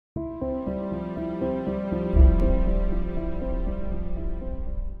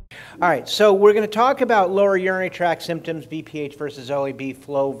All right, so we're going to talk about lower urinary tract symptoms, BPH versus OAB,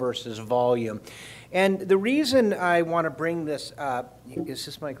 flow versus volume. And the reason I want to bring this up, is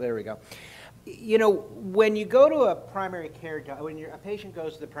this mic, there we go. You know, when you go to a primary care doc, when a patient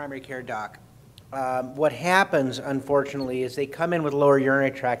goes to the primary care doc, what happens, unfortunately, is they come in with lower urinary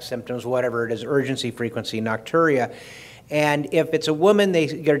tract symptoms, whatever it is, urgency, frequency, nocturia. And if it's a woman,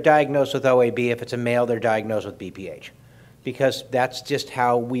 they're diagnosed with OAB. If it's a male, they're diagnosed with BPH. Because that's just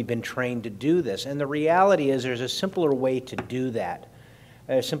how we've been trained to do this. And the reality is there's a simpler way to do that,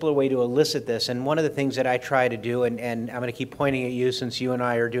 a simpler way to elicit this. And one of the things that I try to do, and I'm going to keep pointing at you since you and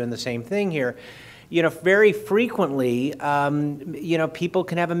I are doing the same thing here, you know, very frequently, you know, people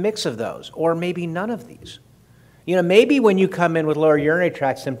can have a mix of those, or maybe none of these. You know, maybe when you come in with lower urinary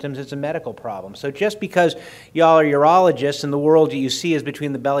tract symptoms, it's a medical problem. So just because y'all are urologists and the world that you see is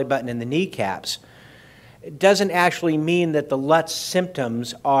between the belly button and the kneecaps, it doesn't actually mean that the LUTS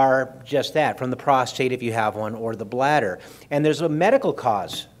symptoms are just that, from the prostate if you have one, or the bladder. And there's a medical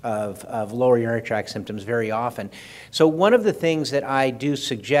cause of lower urinary tract symptoms very often. So one of the things that I do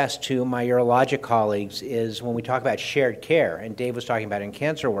suggest to my urologic colleagues is when we talk about shared care, and Dave was talking about in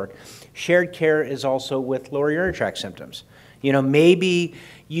cancer work, shared care is also with lower urinary tract symptoms. You know, maybe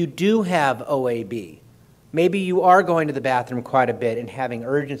you do have OAB. Maybe you are going to the bathroom quite a bit and having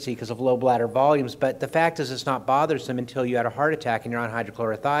urgency because of low bladder volumes, but the fact is it's not bothersome until you had a heart attack and you're on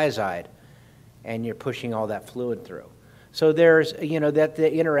hydrochlorothiazide and you're pushing all that fluid through. So there's, you know, that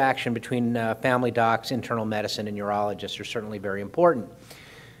the interaction between family docs, internal medicine, and urologists are certainly very important.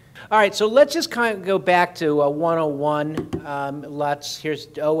 All right, so let's just kind of go back to 101. Here's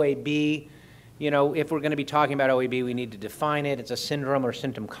OAB. You know, if we're going to be talking about OAB, we need to define it. It's a syndrome or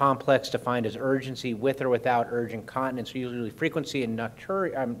symptom complex defined as urgency with or without urgent continence, usually frequency and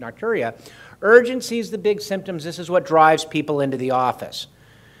nocturia. Urgency is the big symptoms. This is what drives people into the office.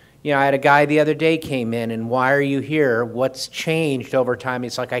 You know, I had a guy the other day came in, and why are you here? What's changed over time?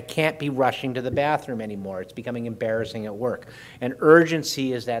 It's like, I can't be rushing to the bathroom anymore. It's becoming embarrassing at work. And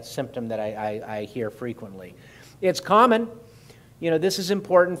urgency is that symptom that I hear frequently. It's common. You know, this is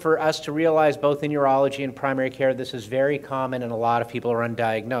important for us to realize both in urology and primary care. This is very common and a lot of people are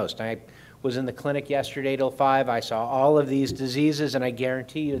undiagnosed. I was in the clinic yesterday till 5. I saw all of these diseases, and I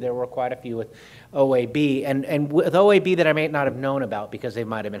guarantee you there were quite a few with OAB, and with OAB that I may not have known about because they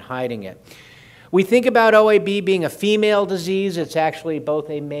might have been hiding it. We think about OAB being a female disease. It's actually both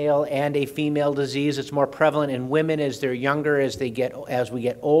a male and a female disease. It's more prevalent in women as they're younger. As we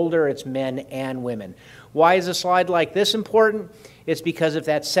get older, it's men and women. Why is a slide like this important? It's because if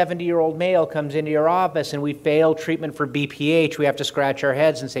that 70-year-old male comes into your office and we fail treatment for BPH, we have to scratch our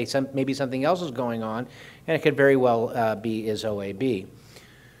heads and say maybe something else is going on, and it could very well be OAB.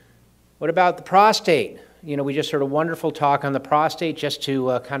 What about the prostate? You know, we just heard a wonderful talk on the prostate. Just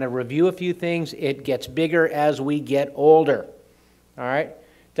to kind of review a few things, it gets bigger as we get older, all right?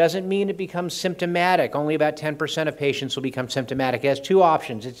 Doesn't mean it becomes symptomatic. Only about 10% of patients will become symptomatic. It has two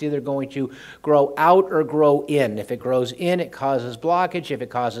options. It's either going to grow out or grow in. If it grows in, it causes blockage. If it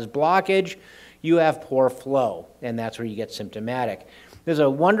causes blockage, you have poor flow, and that's where you get symptomatic. There's a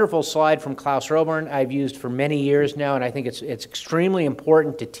wonderful slide from Klaus Roburn I've used for many years now, and I think it's extremely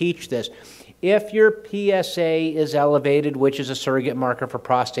important to teach this. If your PSA is elevated, which is a surrogate marker for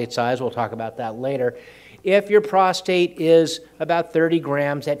prostate size, we'll talk about that later. If your prostate is about 30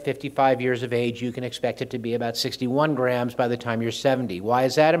 grams at 55 years of age, you can expect it to be about 61 grams by the time you're 70. Why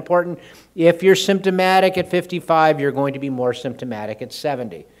is that important? If you're symptomatic at 55, you're going to be more symptomatic at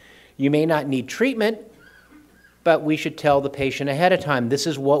 70. You may not need treatment, but we should tell the patient ahead of time, this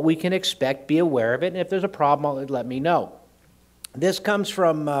is what we can expect, be aware of it, and if there's a problem, let me know. This comes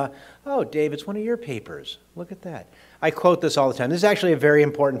from, oh, Dave, it's one of your papers. Look at that. I quote this all the time. This is actually a very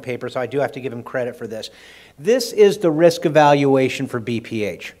important paper, so I do have to give him credit for this. This is the risk evaluation for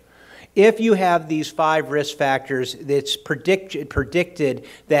BPH. If you have these 5 risk factors, it's predicted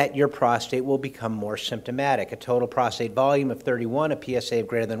that your prostate will become more symptomatic. A total prostate volume of 31, a PSA of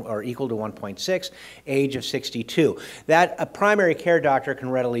greater than or equal to 1.6, age of 62. That a primary care doctor can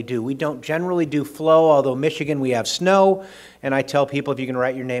readily do. We don't generally do flow, although Michigan we have snow, and I tell people if you can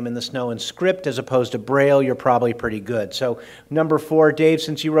write your name in the snow in script as opposed to Braille, you're probably pretty good. So number 4, Dave,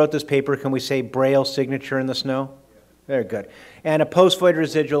 since you wrote this paper, can we say Braille signature in the snow? Very good. And a post-void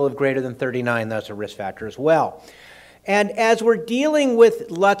residual of greater than 39, that's a risk factor as well. And as we're dealing with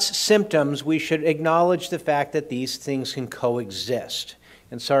LUTS symptoms, we should acknowledge the fact that these things can coexist.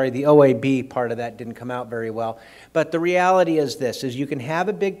 And sorry, the OAB part of that didn't come out very well. But the reality is this, is you can have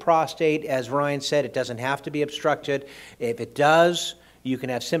a big prostate. As Ryan said, it doesn't have to be obstructed. If it does, you can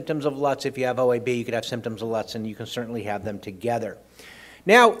have symptoms of LUTS. If you have OAB, you could have symptoms of LUTS, and you can certainly have them together.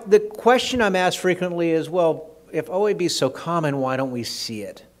 Now, the question I'm asked frequently is, well, if OAB is so common, why don't we see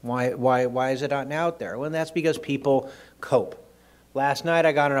it? Why is it not out there? Well, that's because people cope. Last night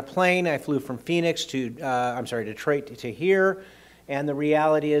I got on a plane. I flew from Phoenix to, Detroit to here. And the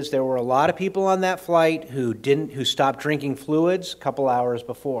reality is there were a lot of people on that flight who stopped drinking fluids a couple hours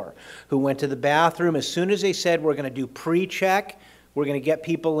before, who went to the bathroom as soon as they said we're going to do pre-check. We're going to get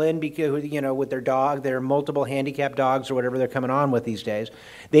people in because, with their dog, their multiple handicapped dogs or whatever they're coming on with these days.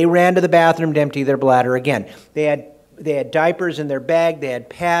 They ran to the bathroom to empty their bladder again. They had diapers in their bag, they had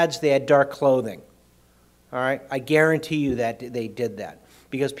pads, they had dark clothing. All right? I guarantee you that they did that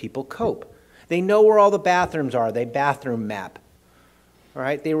because people cope. They know where all the bathrooms are. They bathroom map. All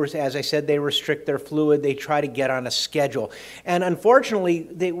right, as I said, they restrict their fluid. They try to get on a schedule. And unfortunately,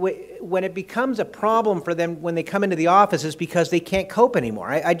 when it becomes a problem for them when they come into the office is because they can't cope anymore.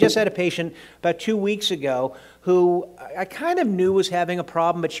 I just had a patient about 2 weeks ago who I kind of knew was having a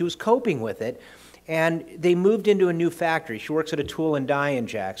problem, but she was coping with it. And they moved into a new factory. She works at a tool and die in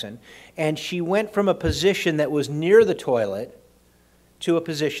Jackson. And she went from a position that was near the toilet to a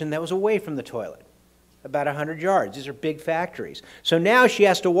position that was away from the toilet. About 100 yards. These are big factories. So now she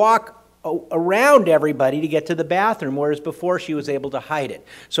has to walk around everybody to get to the bathroom, whereas before she was able to hide it.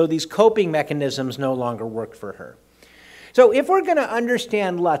 So these coping mechanisms no longer worked for her. So if we're going to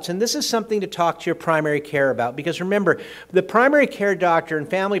understand LUTs, and this is something to talk to your primary care about, because remember, the primary care doctor in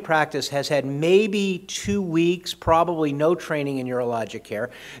family practice has had maybe 2 weeks, probably no training in urologic care.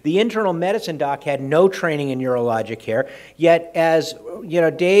 The internal medicine doc had no training in urologic care, yet as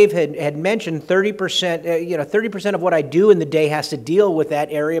Dave had mentioned, 30%, 30% of what I do in the day has to deal with that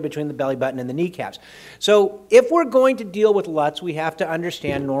area between the belly button and the kneecaps. So if we're going to deal with LUTs, we have to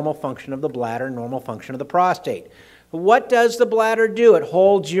understand normal function of the bladder, normal function of the prostate. What does the bladder do? It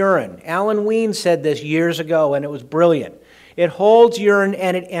holds urine. Alan Wien said this years ago, and it was brilliant. It holds urine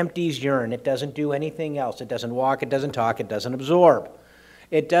and it empties urine. It doesn't do anything else. It doesn't walk, it doesn't talk, it doesn't absorb.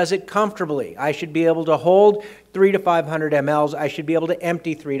 It does it comfortably. I should be able to hold 300 to 500 mLs. I should be able to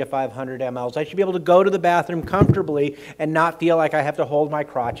empty 300 to 500 mLs. I should be able to go to the bathroom comfortably and not feel like I have to hold my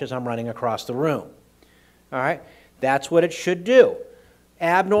crotch as I'm running across the room. All right? That's what it should do.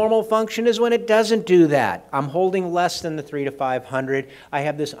 Abnormal function is when it doesn't do that. I'm holding less than the 300 to 500. I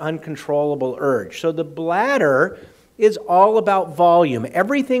have this uncontrollable urge. So the bladder is all about volume.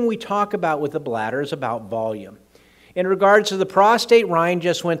 Everything we talk about with the bladder is about volume. In regards to the prostate, Ryan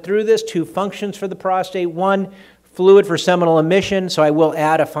just went through this. 2 functions for the prostate. 1, fluid for seminal emission. So I will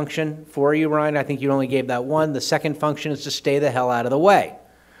add a function for you, Ryan. I think you only gave that 1. The second function is to stay the hell out of the way.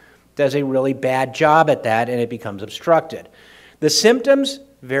 Does a really bad job at that, and it becomes obstructed. The symptoms,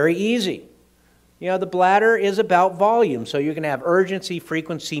 very easy. The bladder is about volume, so you can have urgency,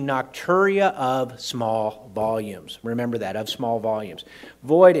 frequency, nocturia of small volumes. Remember that, of small volumes.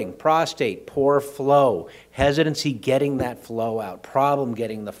 Voiding, prostate, poor flow, hesitancy getting that flow out, problem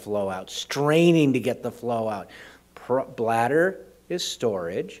getting the flow out, straining to get the flow out. Bladder is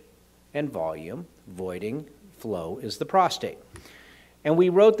storage and volume. Voiding, flow is the prostate. And we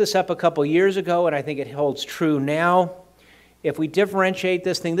wrote this up a couple years ago, and I think it holds true now. If we differentiate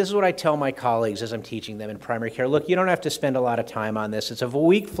this thing, this is what I tell my colleagues as I'm teaching them in primary care. Look, you don't have to spend a lot of time on this. It's a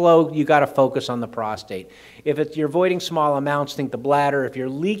weak flow, you got to focus on the prostate. If you're voiding small amounts, think the bladder. If you're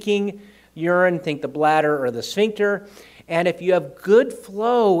leaking urine, think the bladder or the sphincter. And if you have good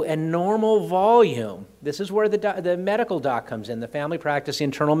flow and normal volume, this is where the medical doc comes in, the family practice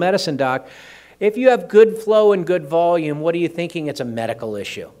internal medicine doc. If you have good flow and good volume, what are you thinking? It's a medical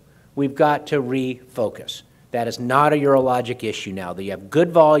issue. We've got to refocus. That is not a urologic issue now. You have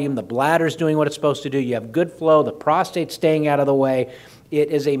good volume, the bladder's doing what it's supposed to do, you have good flow, the prostate's staying out of the way. It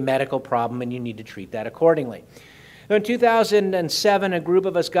is a medical problem and you need to treat that accordingly. In 2007, a group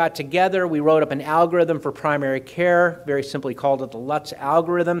of us got together. We wrote up an algorithm for primary care, very simply called it the LUTs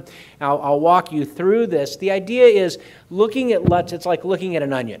algorithm. Now, I'll walk you through this. The idea is looking at LUTs, it's like looking at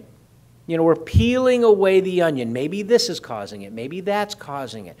an onion. We're peeling away the onion. Maybe this is causing it, maybe that's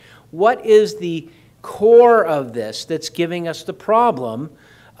causing it. What is the core of this that's giving us the problem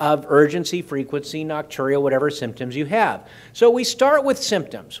of urgency, frequency, nocturia, whatever symptoms you have? So we start with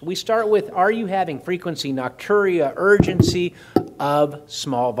symptoms. We start with, are you having frequency, nocturia, urgency of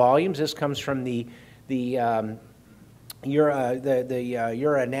small volumes? This comes from the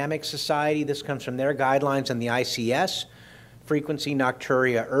Urodynamic Society. This comes from their guidelines and the ICS. Frequency,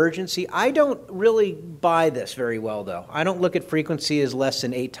 nocturia, urgency. I don't really buy this very well, though. I don't look at frequency as less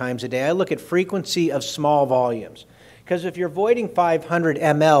than 8 times a day. I look at frequency of small volumes. Because if you're voiding 500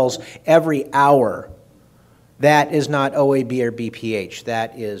 mLs every hour, That is not OAB or BPH.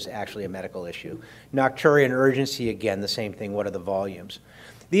 That is actually a medical issue. Nocturia and urgency, again, the same thing. What are the volumes?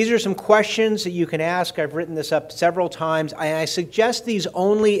 These are some questions that you can ask. I've written this up several times. I suggest these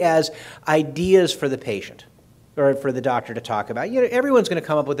only as ideas for the patient or for the doctor to talk about. You know, everyone's going to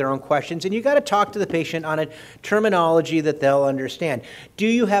come up with their own questions, and you've got to talk to the patient on a terminology that they'll understand. Do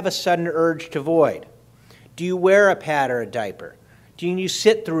you have a sudden urge to void? Do you wear a pad or a diaper? Do you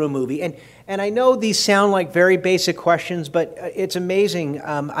sit through a movie? And I know these sound like very basic questions, but it's amazing.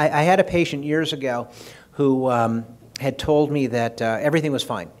 I had a patient years ago who had told me that everything was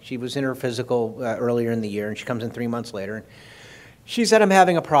fine. She was in her physical earlier in the year, and she comes in 3 months later. And she said, I'm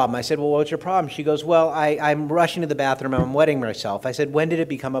having a problem. I said, well, what's your problem? She goes, well, I'm rushing to the bathroom. I'm wetting myself. I said, when did it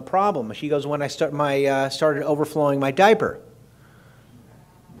become a problem? She goes, when I started overflowing my diaper.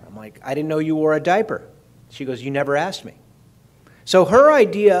 I'm like, I didn't know you wore a diaper. She goes, you never asked me. So her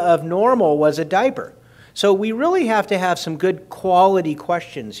idea of normal was a diaper. So we really have to have some good quality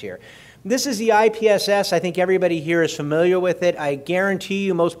questions here. This is the IPSS. I think everybody here is familiar with it. I guarantee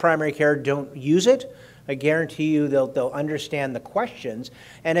you most primary care don't use it. I guarantee you they'll understand the questions.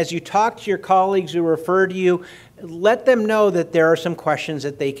 And as you talk to your colleagues who refer to you, let them know that there are some questions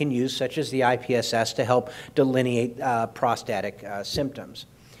that they can use, such as the IPSS, to help delineate prostatic symptoms.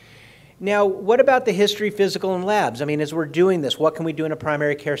 Now, what about the history, physical, and labs? I mean, as we're doing this, what can we do in a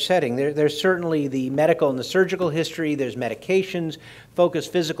primary care setting? There's certainly the medical and the surgical history. There's medications,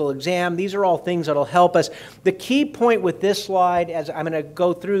 focused physical exam. These are all things that will help us. The key point with this slide, as I'm going to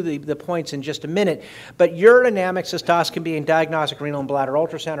go through the points in just a minute, but urodynamic, cystoscopy, and diagnostic renal and bladder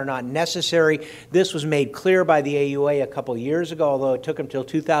ultrasound are not necessary. This was made clear by the AUA a couple years ago, although it took them until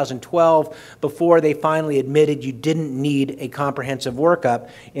 2012 before they finally admitted you didn't need a comprehensive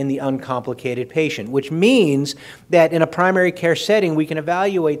workup in the uncomplicated patient, which means that in a primary care setting, we can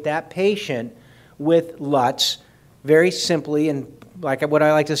evaluate that patient with LUTS very simply, and like what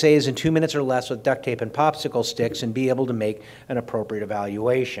I like to say is in 2 minutes or less with duct tape and popsicle sticks, and be able to make an appropriate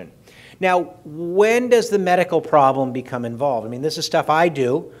evaluation. Now, when does the medical problem become involved? I mean, this is stuff I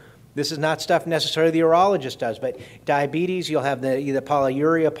do. This is not stuff necessarily the urologist does, but diabetes, you'll have either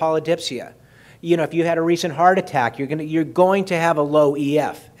polyuria, polydipsia. You know, if you had a recent heart attack, you're going to have a low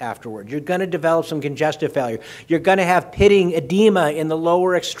EF afterwards. You're going to develop some congestive failure. You're going to have pitting edema in the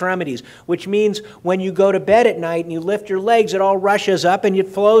lower extremities, which means when you go to bed at night and you lift your legs, it all rushes up and it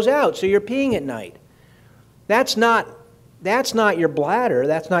flows out, so you're peeing at night. That's not your bladder,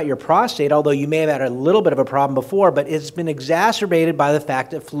 that's not your prostate, although you may have had a little bit of a problem before, but it's been exacerbated by the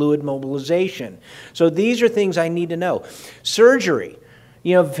fact of fluid mobilization. So these are things I need to know. Surgery.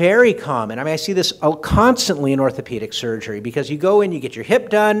 You know, very common. I mean, I see this constantly in orthopedic surgery because you go in, you get your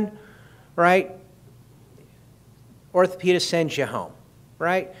hip done, right? Orthopedist sends you home,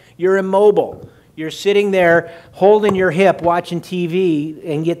 right? You're immobile. You're sitting there holding your hip, watching TV,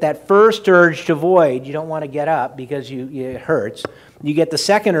 and get that first urge to void. You don't want to get up because it hurts. You get the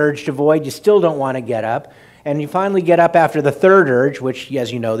second urge to void. You still don't want to get up. And you finally get up after the third urge, which,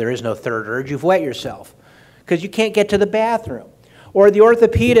 as you know, there is no third urge. You've wet yourself because you can't get to the bathroom. Or the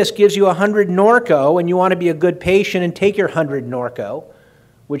orthopedist gives you 100 Norco and you want to be a good patient and take your 100 Norco,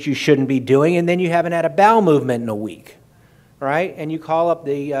 which you shouldn't be doing, and then you haven't had a bowel movement in a week, right? And you call up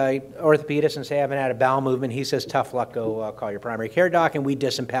the orthopedist and say, I haven't had a bowel movement. He says, tough luck, go call your primary care doc, and we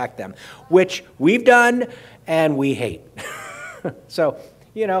disimpact them, which we've done and we hate. So,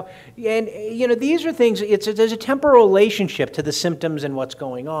 you know, and, you know, these are things, there's a temporal relationship to the symptoms and what's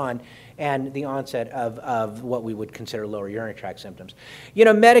going on and the onset of what we would consider lower urinary tract symptoms. You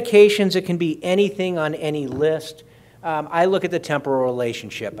know, medications, it can be anything on any list. I look at the temporal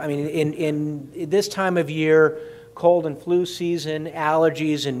relationship. I mean, in this time of year, cold and flu season,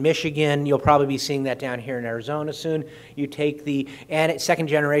 allergies in Michigan, you'll probably be seeing that down here in Arizona soon. You take the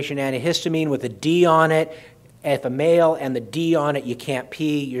second-generation antihistamine with a D on it. If a male and the D on it, you can't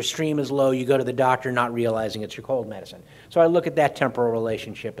pee, your stream is low, you go to the doctor not realizing it's your cold medicine. So I look at that temporal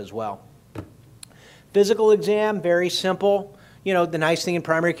relationship as well. Physical exam, very simple. You know, the nice thing in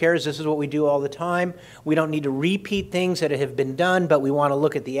primary care is this is what we do all the time. We don't need to repeat things that have been done, but we want to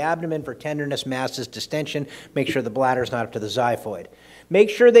look at the abdomen for tenderness, masses, distension, make sure the bladder's not up to the xiphoid.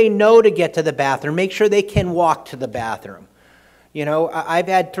 Make sure they know to get to the bathroom. Make sure they can walk to the bathroom. You know, I've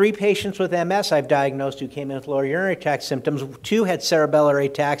had 3 patients with MS I've diagnosed who came in with lower urinary tract symptoms. 2 had cerebellar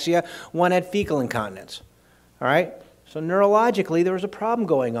ataxia, 1 had fecal incontinence. All right? So neurologically, there was a problem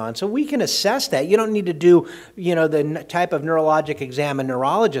going on. So we can assess that. You don't need to do, the type of neurologic exam a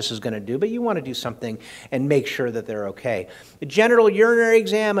neurologist is going to do, but you want to do something and make sure that they're okay. The genital urinary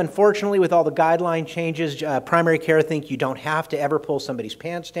exam, unfortunately, with all the guideline changes, primary care think you don't have to ever pull somebody's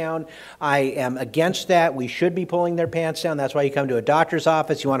pants down. I am against that. We should be pulling their pants down. That's why you come to a doctor's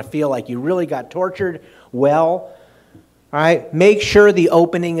office. You want to feel like you really got tortured well. All right, make sure the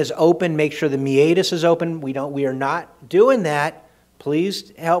opening is open. Make sure the meatus is open. We are not doing that.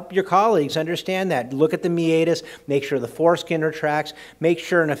 Please help your colleagues understand that. Look at the meatus. Make sure the foreskin retracts. Make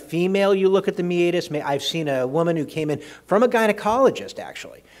sure in a female you look at the meatus. I've seen a woman who came in from a gynecologist,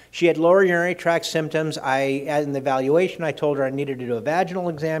 actually. She had lower urinary tract symptoms. In the evaluation, I told her I needed to do a vaginal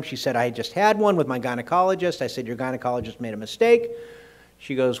exam. She said, I just had one with my gynecologist. I said, your gynecologist made a mistake.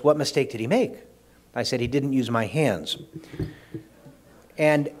 She goes, what mistake did he make? I said, he didn't use my hands.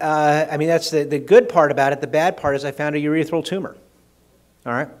 And, that's the good part about it. The bad part is I found a urethral tumor.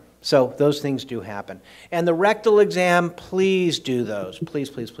 All right? So those things do happen. And the rectal exam, please do those. Please,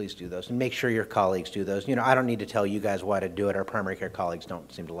 please, please do those. And make sure your colleagues do those. I don't need to tell you guys why to do it. Our primary care colleagues don't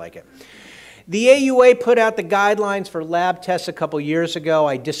seem to like it. The AUA put out the guidelines for lab tests a couple years ago.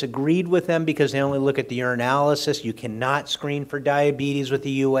 I disagreed with them because they only look at the urinalysis. You cannot screen for diabetes with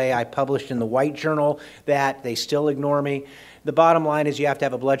the UA. I published in the White Journal that. They still ignore me. The bottom line is you have to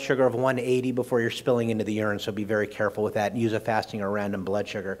have a blood sugar of 180 before you're spilling into the urine, so be very careful with that. Use a fasting or random blood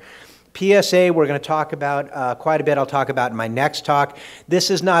sugar. PSA, we're going to talk about quite a bit. I'll talk about in my next talk. This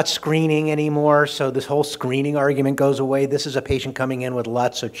is not screening anymore, so this whole screening argument goes away. This is a patient coming in with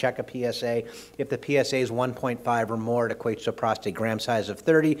LUTS, so check a PSA. If the PSA is 1.5 or more, it equates to a prostate gram size of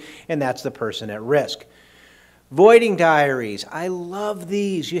 30, and that's the person at risk. Voiding diaries. I love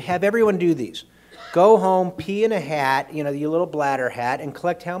these. You have everyone do these. Go home, pee in a hat, your little bladder hat, and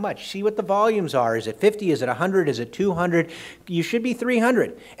collect how much. See what the volumes are. Is it 50? Is it 100? Is it 200? You should be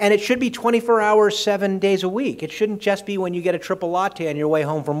 300. And it should be 24 hours, 7 days a week. It shouldn't just be when you get a triple latte on your way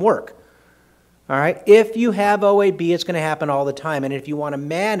home from work. All right? If you have OAB, it's going to happen all the time. And if you want to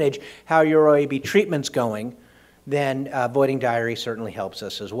manage how your OAB treatment's going, then voiding diary certainly helps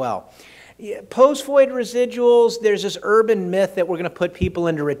us as well. Post-void residuals, there's this urban myth that we're going to put people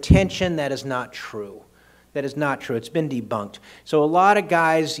into retention. That is not true. That is not true. It's been debunked. So a lot of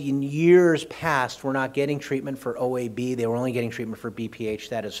guys in years past were not getting treatment for OAB. They were only getting treatment for BPH.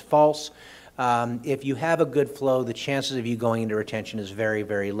 That is false. If you have a good flow, the chances of you going into retention is very,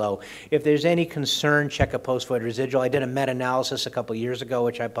 very low. If there's any concern, check a post-void residual. I did a meta-analysis a couple years ago,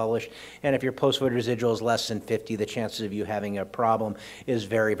 which I published, and if your post-void residual is less than 50, the chances of you having a problem is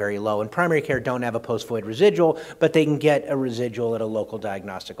very, very low. And primary care don't have a post-void residual, but they can get a residual at a local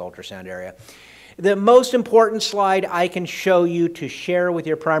diagnostic ultrasound area. The most important slide I can show you to share with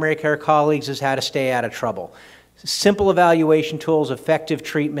your primary care colleagues is how to stay out of trouble. Simple evaluation tools, effective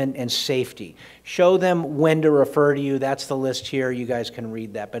treatment, and safety. Show them when to refer to you. That's the list here. You guys can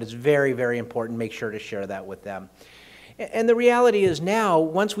read that, but it's very, very important. Make sure to share that with them. And the reality is now,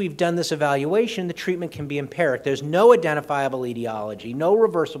 once we've done this evaluation, the treatment can be empiric. There's no identifiable etiology, no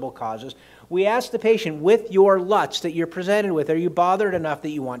reversible causes. We ask the patient, with your LUTS that you're presented with, are you bothered enough that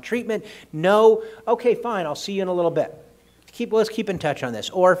you want treatment? No. Okay, fine, I'll see you in a little bit. Let's keep in touch on this.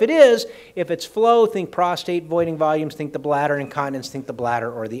 Or if it's flow, think prostate, voiding volumes, think the bladder, incontinence, think the bladder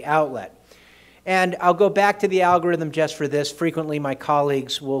or the outlet. And I'll go back to the algorithm just for this. Frequently, my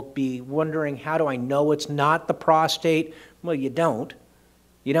colleagues will be wondering, how do I know it's not the prostate? Well, you don't.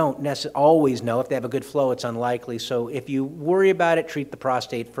 You don't always know. If they have a good flow, it's unlikely. So if you worry about it, treat the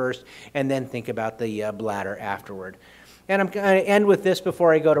prostate first, and then think about the bladder afterward. And I'm going to end with this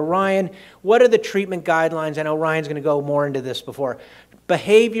before I go to Ryan. What are the treatment guidelines? I know Ryan's going to go more into this before.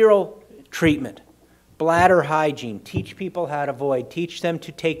 Behavioral treatment, bladder hygiene, teach people how to void, teach them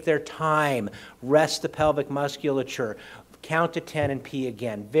to take their time, rest the pelvic musculature, count to 10 and pee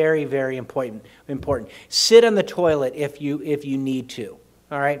again. Very, very important. Sit on the toilet if you need to.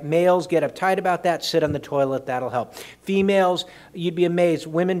 All right, males get uptight about that, sit on the toilet, that'll help. Females, you'd be amazed,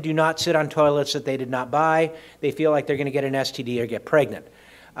 women do not sit on toilets that they did not buy. They feel like they're going to get an STD or get pregnant.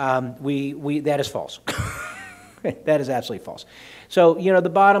 That is false. That is absolutely false. So, the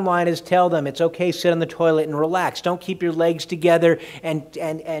bottom line is tell them it's okay, sit on the toilet and relax. Don't keep your legs together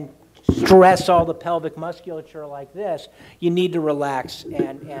and stress all the pelvic musculature like this. You need to relax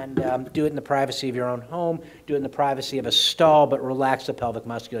and do it in the privacy of your own home, do it in the privacy of a stall, but relax the pelvic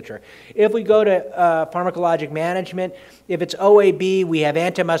musculature. If we go to pharmacologic management, if it's OAB, we have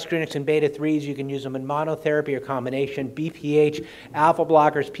antimuscarinics and beta-3s. You can use them in monotherapy or combination. BPH, alpha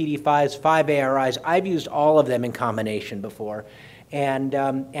blockers, PD5s, 5-ARIs. I've used all of them in combination before. And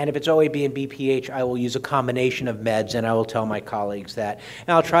if it's OAB and BPH, I will use a combination of meds, and I will tell my colleagues that. And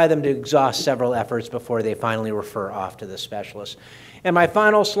I'll try them to exhaust several efforts before they finally refer off to the specialist. And my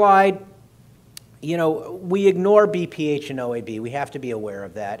final slide, you know, we ignore BPH and OAB. We have to be aware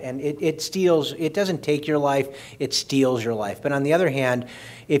of that. And it doesn't take your life, it steals your life. But on the other hand,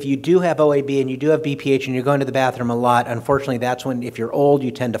 if you do have OAB and you do have BPH and you're going to the bathroom a lot, unfortunately that's when, if you're old,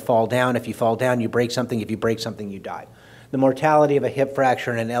 you tend to fall down. If you fall down, you break something. If you break something, you die. The mortality of a hip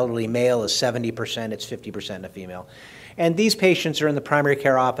fracture in an elderly male is 70%, it's 50% in a female. And these patients are in the primary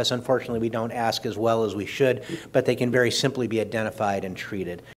care office. Unfortunately, we don't ask as well as we should, but they can very simply be identified and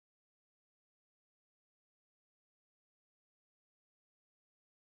treated.